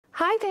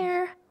Hi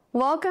there!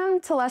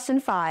 Welcome to Lesson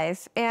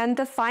 5 and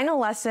the final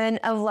lesson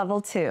of Level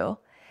 2.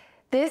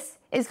 This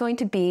is going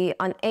to be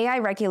on AI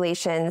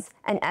regulations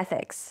and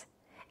ethics.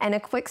 And a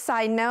quick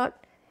side note,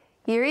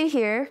 Yuri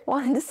here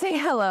wanted to say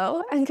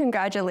hello and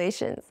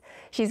congratulations.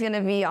 She's going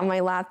to be on my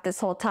lap this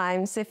whole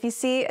time, so if you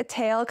see a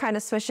tail kind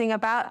of swishing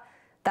about,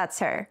 that's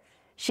her.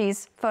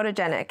 She's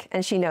photogenic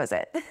and she knows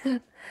it.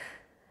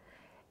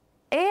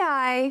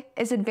 AI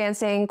is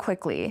advancing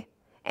quickly,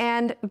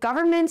 and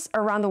governments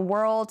around the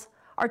world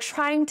are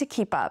trying to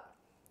keep up.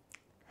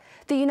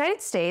 The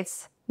United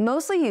States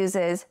mostly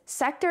uses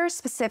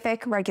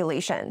sector-specific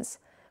regulations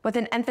with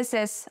an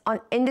emphasis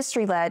on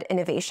industry-led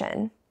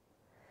innovation.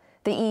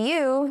 The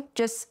EU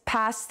just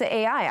passed the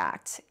AI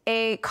Act,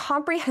 a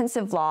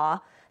comprehensive law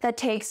that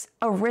takes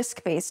a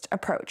risk-based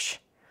approach,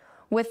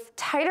 with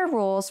tighter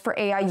rules for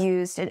AI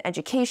used in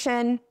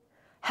education,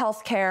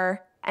 healthcare,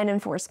 and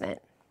enforcement.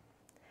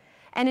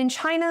 And in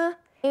China,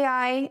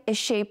 AI is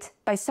shaped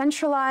by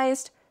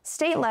centralized,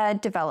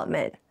 state-led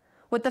development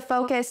with the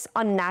focus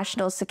on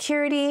national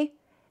security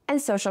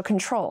and social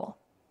control.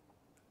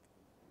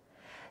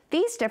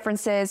 These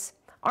differences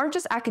aren't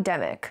just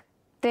academic.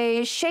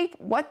 They shape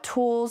what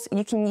tools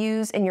you can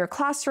use in your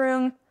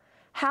classroom,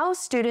 how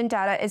student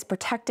data is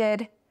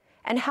protected,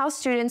 and how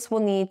students will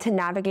need to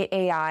navigate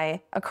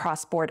AI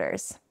across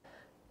borders.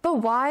 But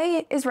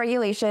why is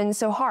regulation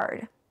so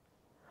hard?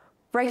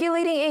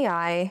 Regulating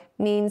AI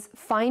means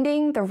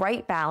finding the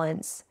right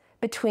balance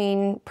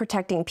between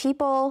protecting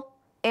people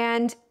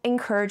and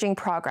encouraging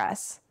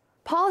progress.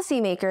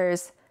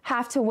 Policymakers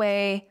have to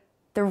weigh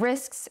the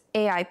risks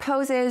AI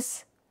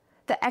poses,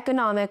 the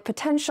economic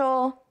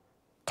potential,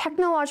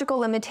 technological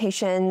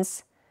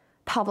limitations,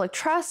 public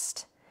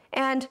trust,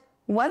 and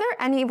whether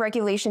any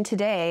regulation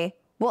today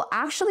will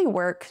actually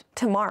work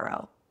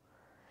tomorrow.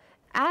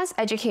 As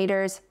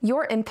educators,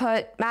 your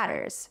input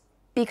matters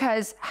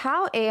because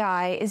how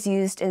AI is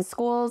used in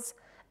schools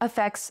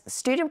affects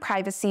student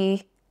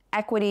privacy,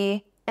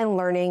 equity, and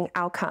learning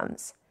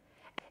outcomes.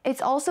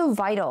 It's also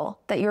vital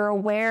that you're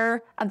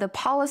aware of the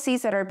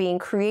policies that are being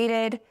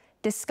created,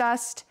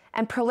 discussed,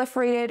 and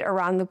proliferated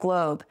around the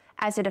globe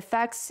as it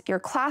affects your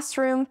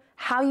classroom,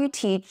 how you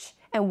teach,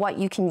 and what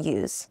you can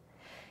use.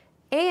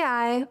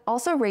 AI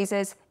also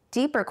raises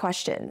deeper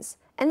questions,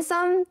 and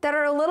some that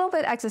are a little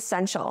bit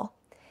existential.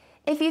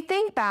 If you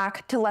think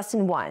back to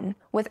Lesson 1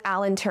 with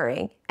Alan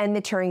Turing and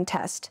the Turing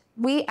test,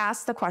 we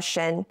asked the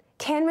question,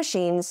 can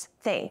machines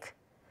think?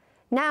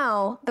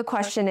 Now, the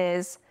question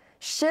is,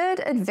 should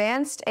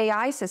advanced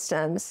AI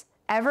systems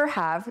ever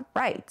have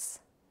rights?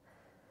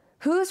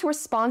 Who's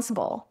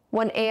responsible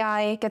when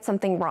AI gets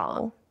something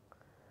wrong?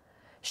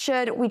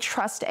 Should we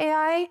trust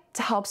AI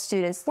to help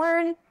students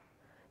learn,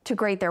 to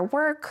grade their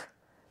work,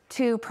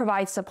 to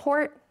provide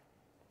support?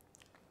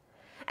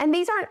 And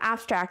these aren't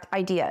abstract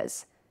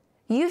ideas.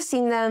 You've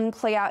seen them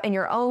play out in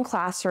your own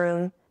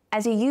classroom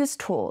as you use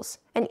tools,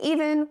 and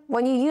even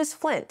when you use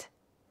Flint.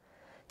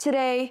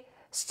 Today,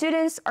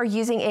 students are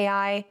using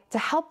AI to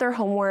help their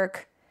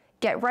homework,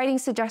 get writing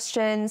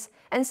suggestions,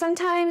 and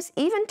sometimes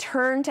even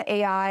turn to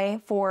AI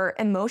for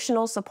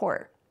emotional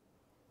support.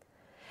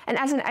 And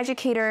as an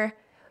educator,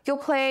 you'll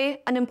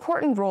play an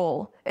important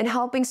role in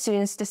helping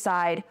students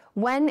decide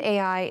when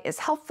AI is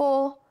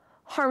helpful,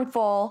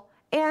 harmful,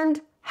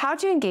 and how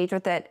to engage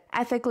with it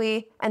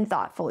ethically and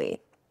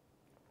thoughtfully.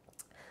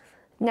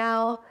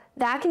 Now,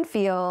 that can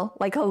feel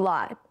like a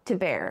lot to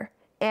bear,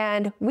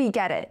 and we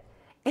get it.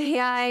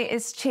 AI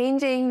is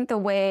changing the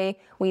way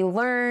we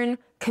learn,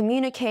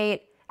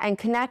 communicate, and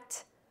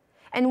connect.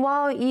 And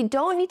while you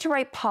don't need to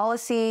write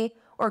policy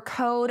or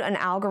code an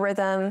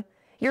algorithm,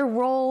 your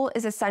role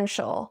is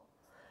essential.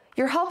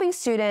 You're helping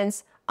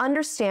students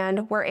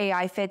understand where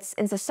AI fits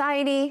in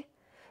society,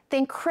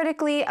 think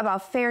critically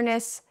about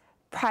fairness,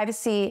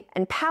 privacy,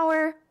 and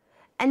power,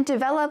 and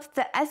develop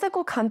the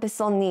ethical compass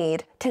they'll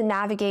need to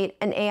navigate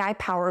an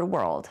AI-powered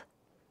world.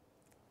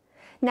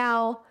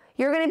 Now,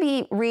 you're going to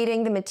be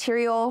reading the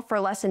material for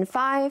Lesson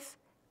 5,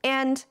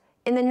 and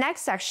in the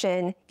next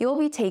section, you'll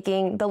be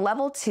taking the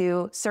Level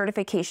 2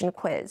 certification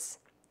quiz.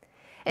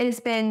 It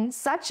has been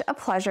such a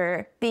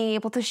pleasure being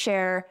able to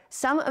share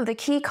some of the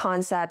key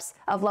concepts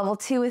of Level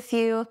 2 with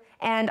you,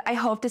 and I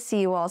hope to see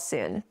you all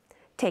soon.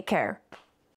 Take care.